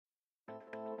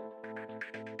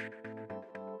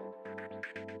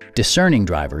Discerning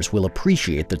drivers will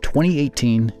appreciate the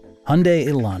 2018 Hyundai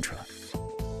Elantra.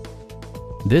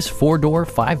 This four-door,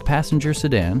 five-passenger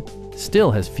sedan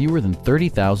still has fewer than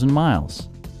 30,000 miles.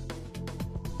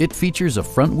 It features a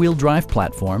front-wheel drive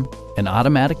platform, an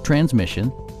automatic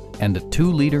transmission, and a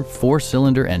 2-liter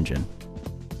four-cylinder engine.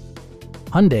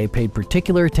 Hyundai paid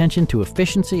particular attention to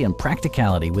efficiency and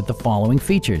practicality with the following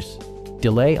features: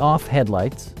 delay-off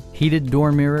headlights, heated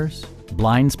door mirrors,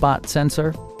 blind spot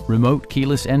sensor, remote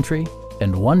keyless entry,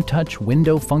 and one-touch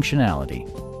window functionality.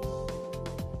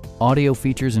 Audio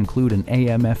features include an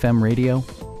AM/FM radio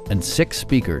and 6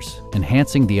 speakers,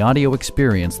 enhancing the audio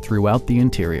experience throughout the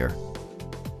interior.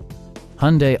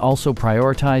 Hyundai also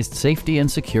prioritized safety and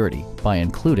security by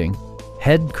including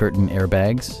head curtain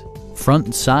airbags, front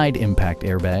and side impact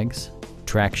airbags,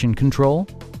 traction control,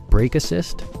 brake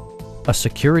assist, a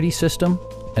security system,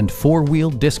 and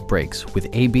 4-wheel disc brakes with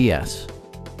ABS.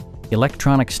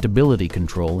 Electronic stability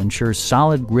control ensures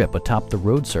solid grip atop the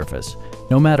road surface,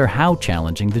 no matter how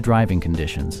challenging the driving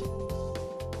conditions.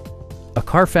 A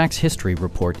Carfax history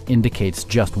report indicates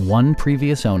just one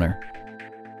previous owner.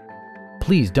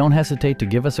 Please don't hesitate to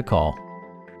give us a call.